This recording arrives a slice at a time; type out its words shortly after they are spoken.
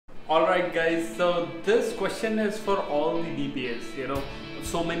Alright guys, so this question is for all the DBAs.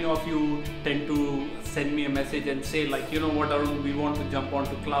 So many of you tend to send me a message and say like, what, Arun, we want to jump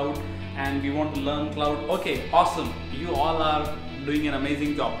onto cloud and we want to learn cloud. Okay, awesome, you all are doing an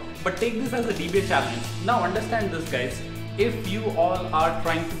amazing job, but take this as a DBA challenge. Now understand this guys, if you all are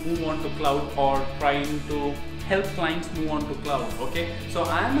trying to move on to cloud or trying to help clients move on to cloud, okay, so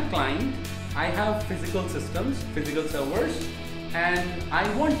I am a client, I have physical systems, physical servers, and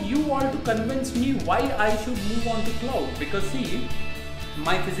I want you all to convince me why I should move on to cloud. Because see,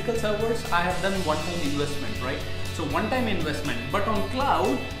 my physical servers, I have done one-time investment, right? So one-time investment, but on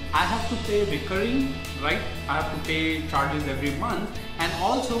cloud I have to pay recurring, right? I have to pay charges every month. And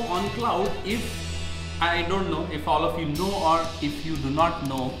also on cloud, if I don't know if all of you know or if you do not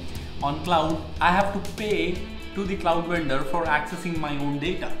know, on cloud I have to pay to the cloud vendor for accessing my own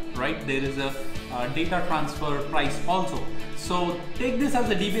data, right? There is a data transfer price also. So take this as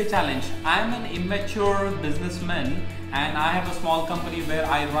a DBA challenge. I am an immature businessman and I have a small company where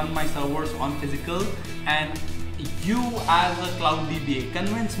I run my servers on physical, and you as a cloud DBA,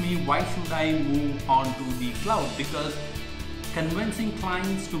 convince me why should I move on to the cloud, because convincing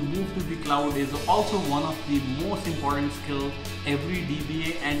clients to move to the cloud is also one of the most important skills every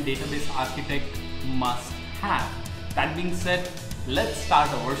DBA and database architect must have. That being said, let's start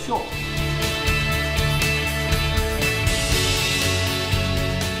our show.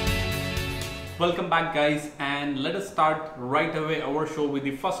 Welcome back guys, and let us start right away our show with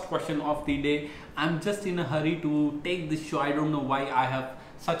the first question of the day. I'm just in a hurry to take this show. I don't know why I have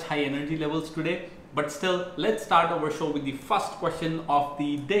such high energy levels today, but still, let's start our show with the first question of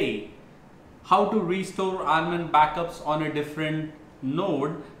the day. How to restore Rman backups on a different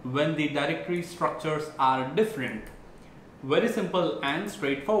node when the directory structures are different? Very simple and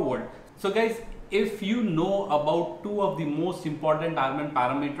straightforward. So guys, if you know about two of the most important Rman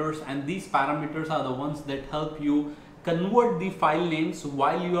parameters, and these parameters are the ones that help you convert the file names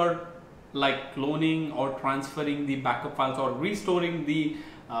while you are like cloning or transferring the backup files or restoring the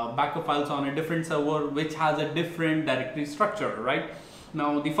backup files on a different server which has a different directory structure, right?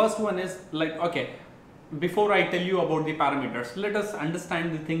 Now the first one is like, okay, before I tell you about the parameters, let us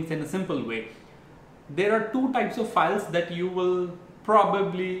understand the things in a simple way. There are two types of files that you will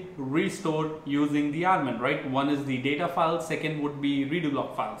probably restore using the Rman, right? One is the data file, second would be redo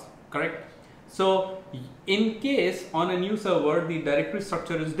log files, correct? So in case on a new server the directory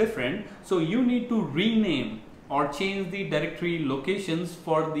structure is different, so you need to rename or change the directory locations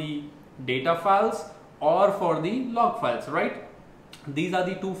for the data files or for the log files, right? These are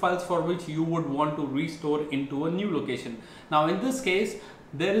the two files for which you would want to restore into a new location. Now in this case,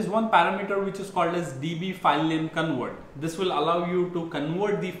 there is one parameter which is called as db file name convert. This will allow you to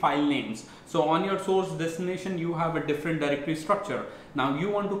convert the file names. So on your source destination you have a different directory structure. Now you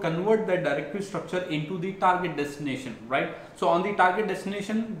want to convert that directory structure into the target destination, right? So on the target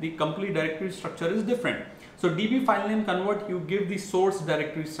destination the complete directory structure is different. So db file name convert, you give the source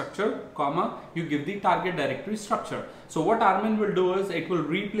directory structure, comma, you give the target directory structure. So what Rman will do is it will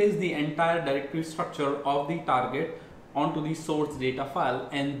replace the entire directory structure of the target onto the source data file,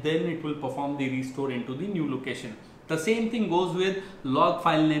 and then it will perform the restore into the new location. The same thing goes with log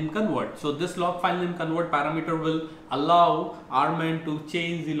file name convert. So this log file name convert parameter will allow Rman to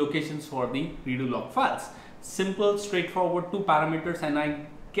change the locations for the redo log files. Simple, straightforward two parameters. And I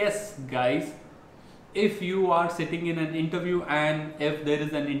guess guys, if you are sitting in an interview and if there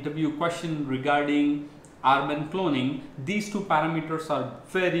is an interview question regarding Rman cloning, these two parameters are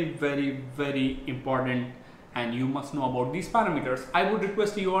very important and you must know about these parameters. I would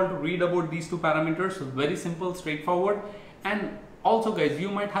request you all to read about these two parameters. Very simple, straightforward. And also guys, you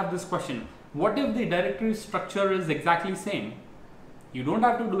might have this question, what if the directory structure is exactly same? You don't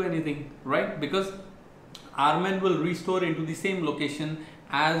have to do anything, right? Because Rman will restore into the same location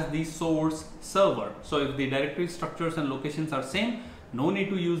as the source server. So if the directory structures and locations are same, no need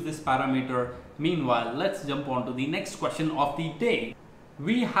to use this parameter. Meanwhile, let's jump on to the next question of the day.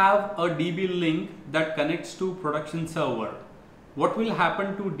 We have a dblink that connects to production server. What will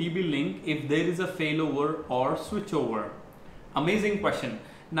happen to dblink if there is a failover or switchover? Amazing question.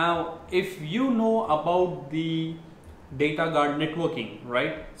 Now, if you know about the data guard networking,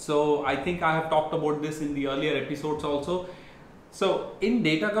 right? So I think I have talked about this in the earlier episodes also. So in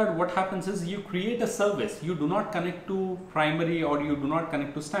data guard, what happens is you create a service. You do not connect to primary or you do not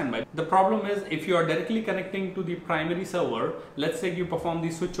connect to standby. The problem is if you are directly connecting to the primary server, let's say you perform the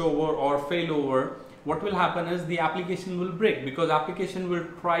switchover or failover, what will happen is the application will break, because application will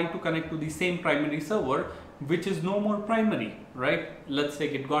try to connect to the same primary server which is no more primary, right? Let's say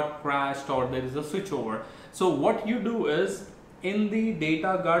it got crashed or there is a switchover. So what you do is in the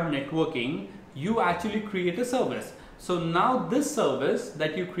data guard networking, you actually create a service. So now this service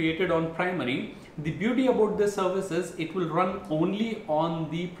that you created on primary, the beauty about this service is it will run only on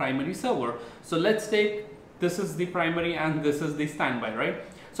the primary server. So let's take, this is the primary and this is the standby, right?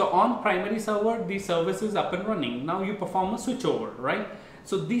 So on primary server, the service is up and running. Now you perform a switchover, right?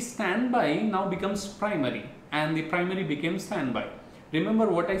 So the standby now becomes primary and the primary became standby. Remember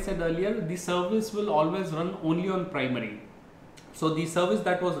what I said earlier, the service will always run only on primary. So the service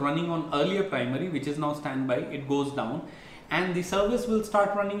that was running on earlier primary, which is now standby, it goes down, and the service will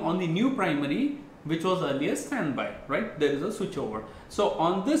start running on the new primary, which was earlier standby, right? There is a switchover. So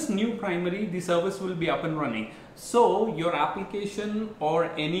on this new primary, the service will be up and running. So your application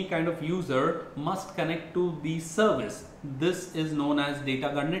or any kind of user must connect to the service. This is known as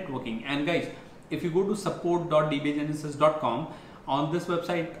data guard networking. And guys, if you go to support.dbgenesis.com, on this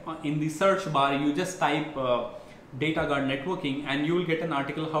website, in the search bar, you just type data guard networking and you will get an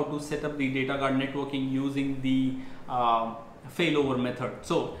article how to set up the data guard networking using the failover method.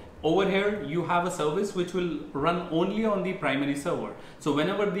 So over here you have a service which will run only on the primary server. So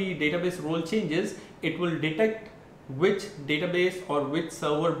whenever the database role changes, it will detect which database or which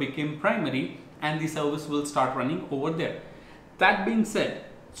server became primary and the service will start running over there. That being said,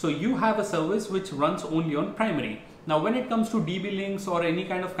 so you have a service which runs only on primary. Now when it comes to DB links or any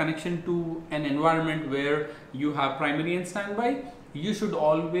kind of connection to an environment where you have primary and standby, you should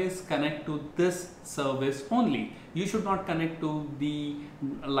always connect to this service only. You should not connect to the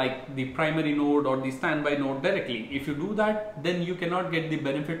primary node or the standby node directly. If you do that, then you cannot get the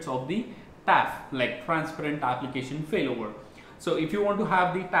benefits of the TAF, like transparent application failover. So if you want to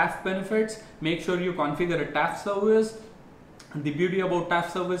have the TAF benefits, make sure you configure a TAF service. The beauty about TAF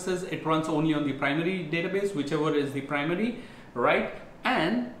services, it runs only on the primary database, whichever is the primary, right?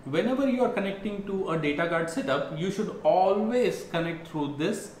 And whenever you are connecting to a data guard setup, you should always connect through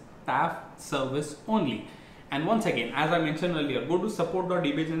this TAF service only. And once again, as I mentioned earlier, go to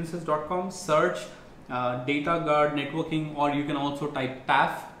support.dbgenesis.com, search data guard networking, or you can also type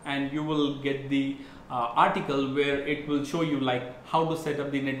TAF and you will get the article where it will show you like how to set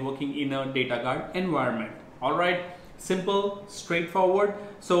up the networking in a data guard environment. All right. Simple, straightforward.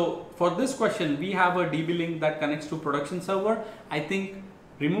 So for this question, we have a DB link that connects to production server. I think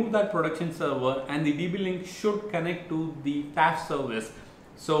remove that production server and the DB link should connect to the TAF service.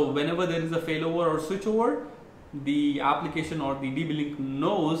 So whenever there is a failover or switchover, the application or the DB link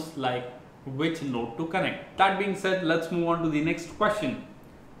knows like which node to connect. That being said, let's move on to the next question.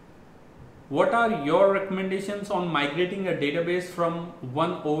 What are your recommendations on migrating a database from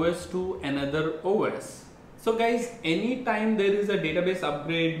one OS to another OS? So guys, anytime there is a database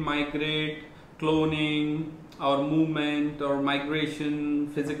upgrade, migrate, cloning or movement or migration,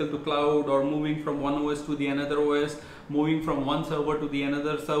 physical to cloud, or moving from one OS to the another OS, moving from one server to the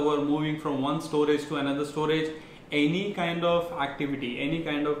another server, moving from one storage to another storage, any kind of activity, any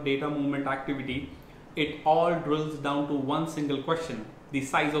kind of data movement activity, it all drills down to one single question: the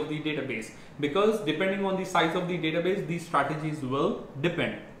size of the database. Because depending on the size of the database, these strategies will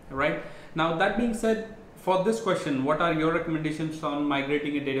depend, right? Now that being said, for this question, what are your recommendations on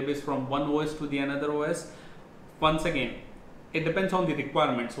migrating a database from one OS to the another OS? Once again, it depends on the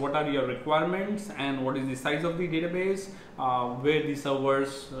requirements. What are your requirements and what is the size of the database, where the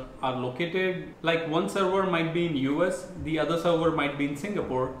servers are located. Like one server might be in US, the other server might be in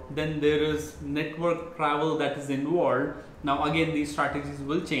Singapore. Then there is network travel that is involved. Now again, these strategies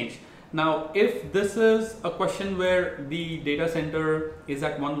will change. Now, if this is a question where the data center is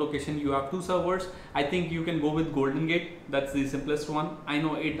at one location, you have two servers, I think you can go with Golden Gate. That's the simplest one. I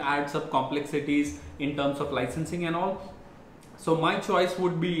know it adds up complexities in terms of licensing and all. So my choice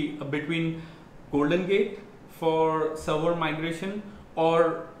would be between Golden Gate for server migration,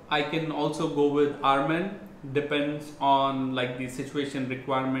 or I can also go with Rman, depends on like the situation,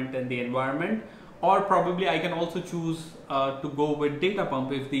 requirement and the environment. Or probably I can also choose to go with data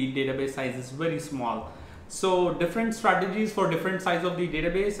pump if the database size is very small. So different strategies for different size of the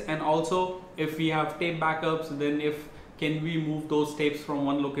database, and also if we have tape backups, then can we move those tapes from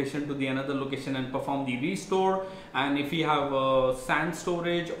one location to the another location and perform the restore? And if we have SAN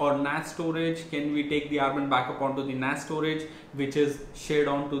storage or NAS storage, can we take the Rman backup onto the NAS storage, which is shared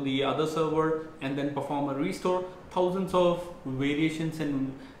onto the other server, and then perform a restore? Thousands of variations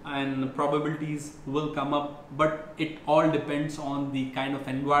and probabilities will come up, but it all depends on the kind of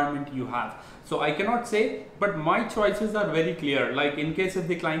environment you have. So I cannot say, but my choices are very clear. Like in case if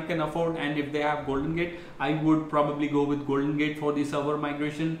the client can afford and if they have Golden Gate, I would probably go with Golden Gate for the server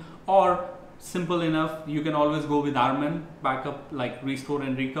migration. Or simple enough, you can always go with Rman backup, like restore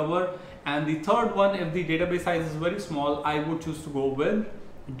and recover. And the third one, if the database size is very small, I would choose to go with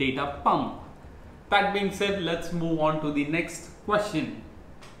data pump. That being said, let's move on to the next question.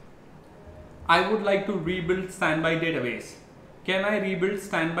 I would like to rebuild standby database. Can I rebuild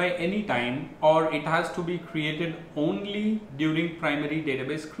standby anytime, or it has to be created only during primary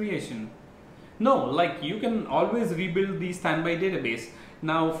database creation? No, like you can always rebuild the standby database.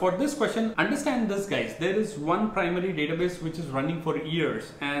 Now for this question, understand this guys, there is one primary database which is running for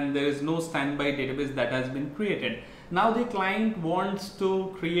years and there is no standby database that has been created. Now the client wants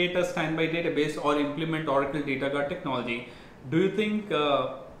to create a standby database or implement Oracle Data Guard technology. Do you think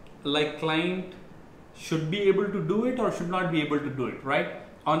like client should be able to do it or should not be able to do it, right?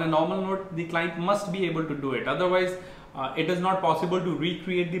 On a normal note, the client must be able to do it. Otherwise, it is not possible to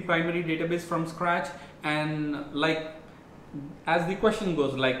recreate the primary database from scratch. And like, as the question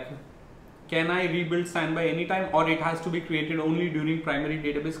goes, like, can I rebuild standby anytime, or it has to be created only during primary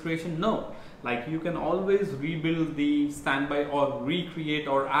database creation? No, like you can always rebuild the standby or recreate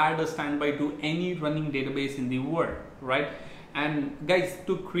or add a standby to any running database in the world, right? And guys,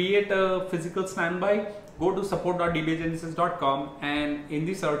 to create a physical standby, go to support.dbgenesis.com and in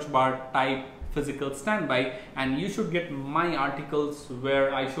the search bar type physical standby, and you should get my articles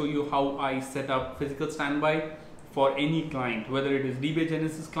where I show you how I set up physical standby for any client, whether it is DB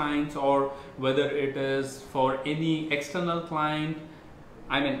Genesis clients or whether it is for any external client.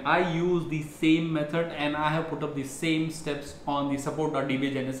 I mean, I use the same method and I have put up the same steps on the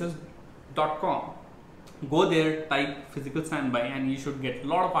support.dbgenesis.com. Go there, type physical standby, and you should get a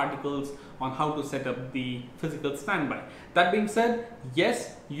lot of articles on how to set up the physical standby. That being said,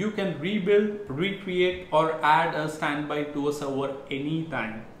 yes, you can rebuild, recreate or add a standby to a server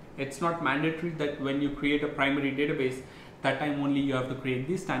anytime. It's not mandatory that when you create a primary database, that time only you have to create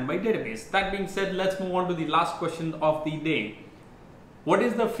the standby database. That being said, let's move on to the last question of the day. What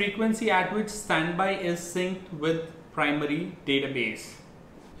is the frequency at which standby is synced with primary database?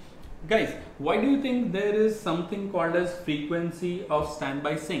 Guys, why do you think there is something called as frequency of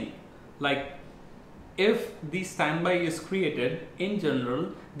standby sync? Like, if the standby is created, in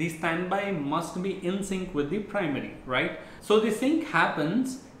general, the standby must be in sync with the primary, right? So the sync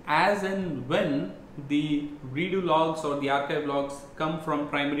happens as and when the redo logs or the archive logs come from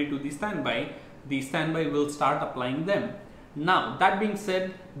primary to the standby will start applying them. Now, that being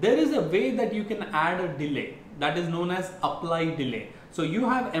said, there is a way that you can add a delay that is known as apply delay. So you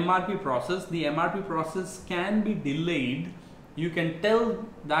have MRP process. The MRP process can be delayed. You can tell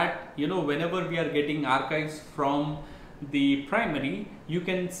that, you know, whenever we are getting archives from the primary, you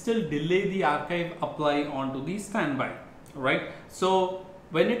can still delay the archive apply onto the standby, right? So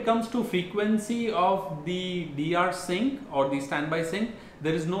when it comes to frequency of the DR sync or the standby sync,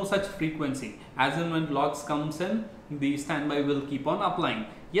 there is no such frequency. As and when logs comes in, the standby will keep on applying.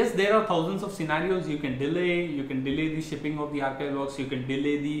 Yes, there are thousands of scenarios you can delay. You can delay the shipping of the archive logs. You can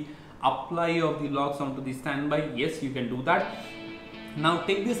delay the apply of the logs onto the standby. Yes, you can do that. Now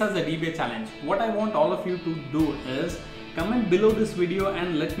take this as a debate challenge. What I want all of you to do is comment below this video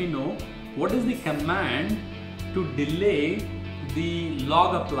and let me know what is the command to delay the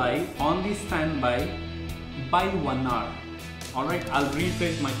log apply on the standby by 1 hour. Alright, I'll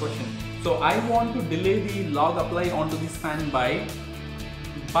rephrase my question. So I want to delay the log apply onto the standby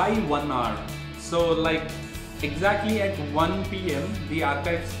by 1 hour. So like exactly at 1 PM, the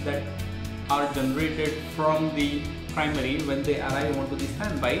archives that are generated from the primary when they arrive onto the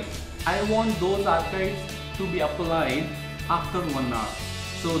standby, I want those archives to be applied after 1 hour.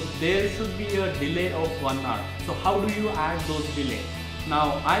 So there should be a delay of 1 hour. So how do you add those delay?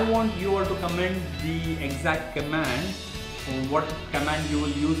 Now I want you all to comment the exact command, or what command you will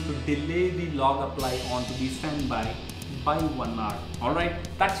use to delay the log apply onto the standby by 1 hour. Alright,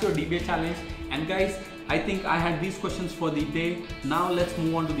 that's your debate challenge. And guys, I think I had these questions for the day. Now let's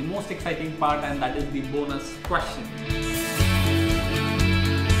move on to the most exciting part, and that is the bonus question.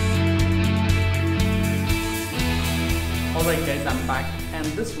 Alright guys, I'm back, and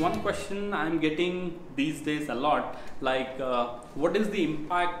this one question I'm getting these days a lot, like what is the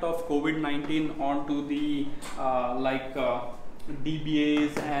impact of COVID-19 onto the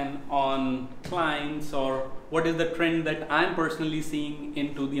DBAs and on clients, or what is the trend that I'm personally seeing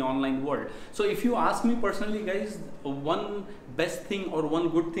into the online world. So if you ask me personally guys, one best thing or one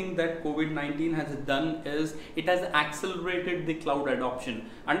good thing that COVID-19 has done is it has accelerated the cloud adoption.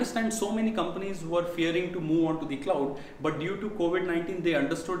 Understand, so many companies were fearing to move on to the cloud, but due to COVID-19 they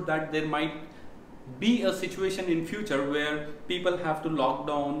understood that there might be a situation in future where people have to lock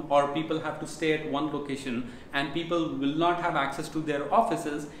down or people have to stay at one location and people will not have access to their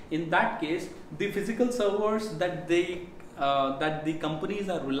offices. In that case, the physical servers that they that the companies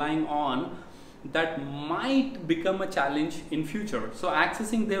are relying on that might become a challenge in future. So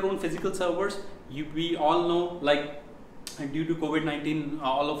accessing their own physical servers, we all know, like due to COVID-19,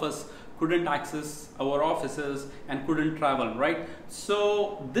 all of us couldn't access our offices and couldn't travel, right?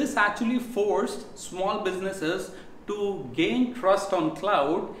 So this actually forced small businesses to gain trust on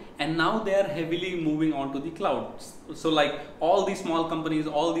cloud, and now they are heavily moving on to the cloud. So like all these small companies,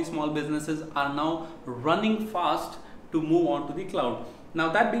 all these small businesses are now running fast to move on to the cloud. Now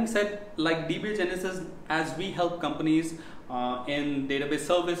that being said, like DBA Genesis, as we help companies in database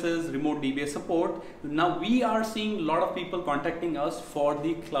services, remote DBA support, now we are seeing a lot of people contacting us for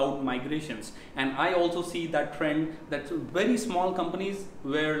the cloud migrations. And I also see that trend, that very small companies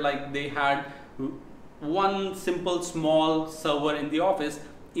where like they had one simple small server in the office,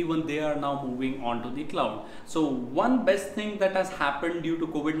 even they are now moving on to the cloud. So one best thing that has happened due to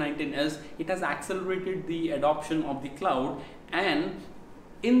COVID-19 is it has accelerated the adoption of the cloud. And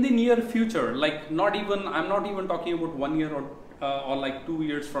in the near future, like I'm not even talking about 1 year or like 2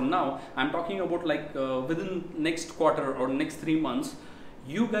 years from now, I'm talking about like within next quarter or next 3 months,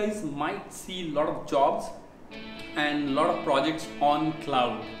 you guys might see a lot of jobs and a lot of projects on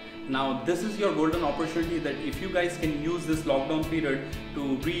cloud. Now this is your golden opportunity, that if you guys can use this lockdown period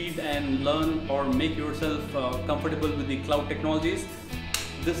to read and learn or make yourself comfortable with the cloud technologies,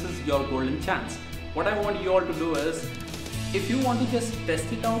 this is your golden chance. What I want you all to do is, if you want to just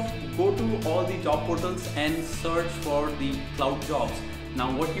test it out, go to all the job portals and search for the cloud jobs.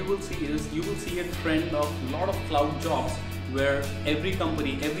 Now what you will see is, you will see a trend of a lot of cloud jobs where every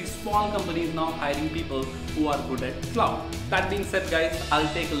company, every small company is now hiring people who are good at cloud. That being said guys,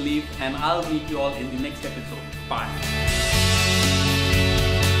 I'll take a leave and I'll meet you all in the next episode. Bye.